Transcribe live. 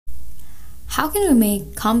How can we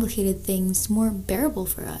make complicated things more bearable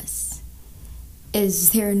for us?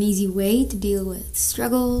 Is there an easy way to deal with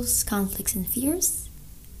struggles, conflicts, and fears?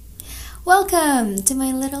 Welcome to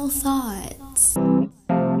my little thoughts.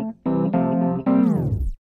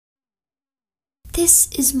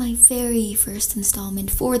 This is my very first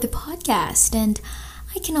installment for the podcast, and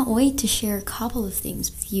I cannot wait to share a couple of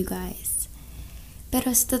things with you guys.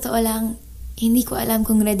 Pero sa totoo lang, hindi ko alam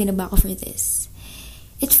kung ready na ba ako for this.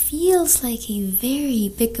 It feels like a very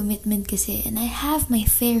big commitment kasi, and I have my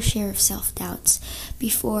fair share of self-doubts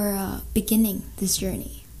before beginning this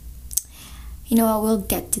journey. You know what, we'll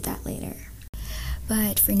get to that later.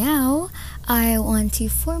 But for now, I want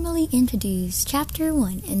to formally introduce Chapter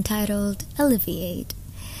 1 entitled Alleviate.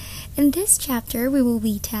 In this chapter, we will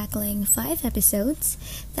be tackling 5 episodes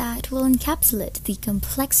that will encapsulate the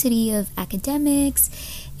complexity of academics,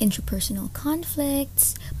 interpersonal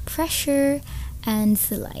conflicts, pressure, and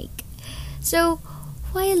the like. So,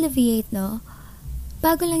 why alleviate, no?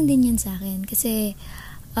 Bago lang din yan sa akin kasi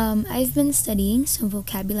I've been studying some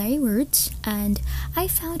vocabulary words and I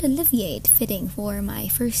found alleviate fitting for my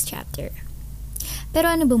first chapter. Pero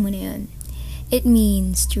ano ba muna yun? It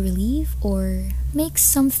means to relieve or make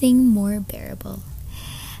something more bearable.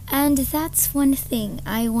 And that's one thing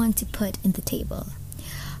I want to put in the table.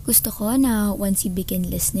 Gusto ko na once you begin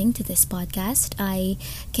listening to this podcast, I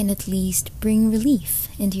can at least bring relief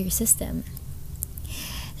into your system.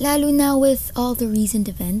 Lalo na with all the recent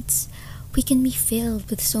events, we can be filled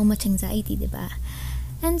with so much anxiety, diba?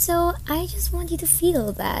 And so, I just want you to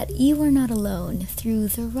feel that you are not alone through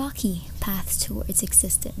the rocky path towards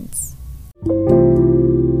existence.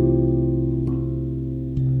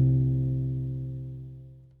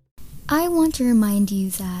 I want to remind you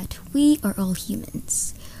that we are all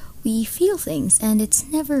humans. We feel things and it's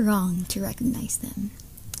never wrong to recognize them.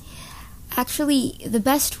 Actually, the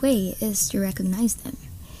best way is to recognize them.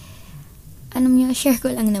 Alam niyo, share ko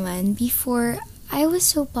lang naman, before I was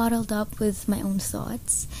so bottled up with my own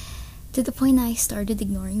thoughts to the point I started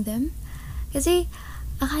ignoring them. Kasi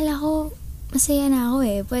akala ko masaya na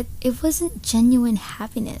ako but it wasn't genuine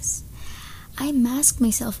happiness. I masked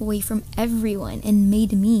myself away from everyone and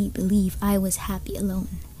made me believe I was happy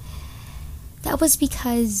alone. That was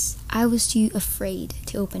because I was too afraid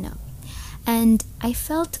to open up, and I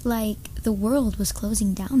felt like the world was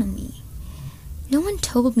closing down on me. No one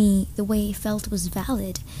told me the way I felt was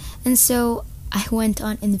valid, and so I went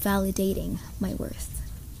on invalidating my worth.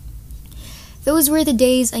 Those were the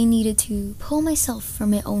days I needed to pull myself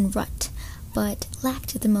from my own rut, but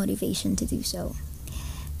lacked the motivation to do so.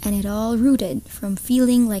 And it all rooted from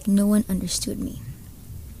feeling like no one understood me.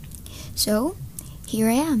 So, here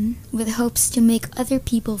I am, with hopes to make other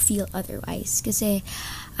people feel otherwise, kasi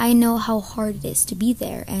I know how hard it is to be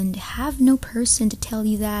there and have no person to tell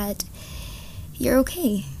you that you're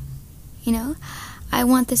okay. You know, I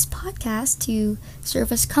want this podcast to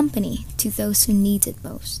serve as company to those who need it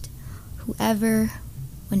most. Whoever,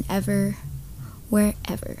 whenever,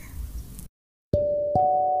 wherever.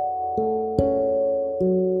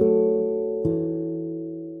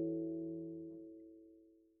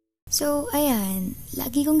 So, ayan,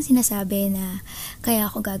 lagi kong sinasabi na kaya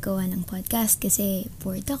ako gagawa ng podcast kasi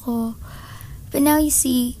bored ako. But now you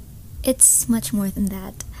see, it's much more than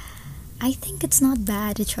that. I think it's not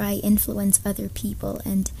bad to try influence other people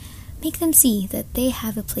and make them see that they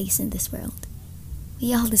have a place in this world.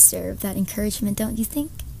 We all deserve that encouragement, don't you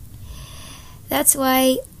think? That's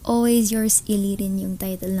why Always Yours Ili rin yung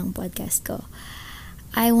title ng podcast ko.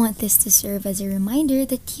 I want this to serve as a reminder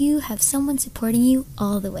that you have someone supporting you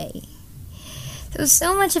all the way.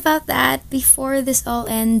 So much about that. Before this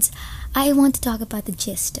all ends, I want to talk about the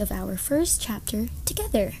gist of our first chapter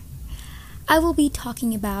together. I will be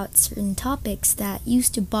talking about certain topics that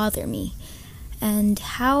used to bother me and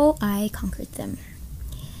how I conquered them.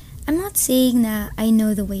 I'm not saying that I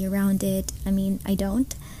know the way around it. I mean, I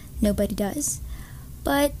don't. Nobody does.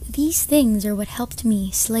 But these things are what helped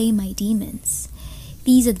me slay my demons.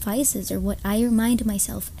 These advices are what I remind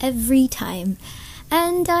myself every time,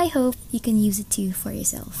 and I hope you can use it too for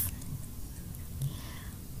yourself.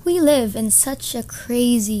 We live in such a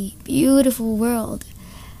crazy, beautiful world.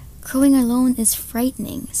 Growing alone is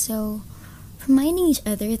frightening, so reminding each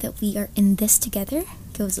other that we are in this together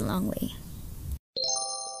goes a long way.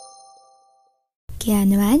 Kaya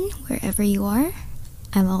naman, wherever you are,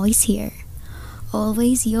 I'm always here.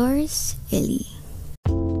 Always yours, Illy.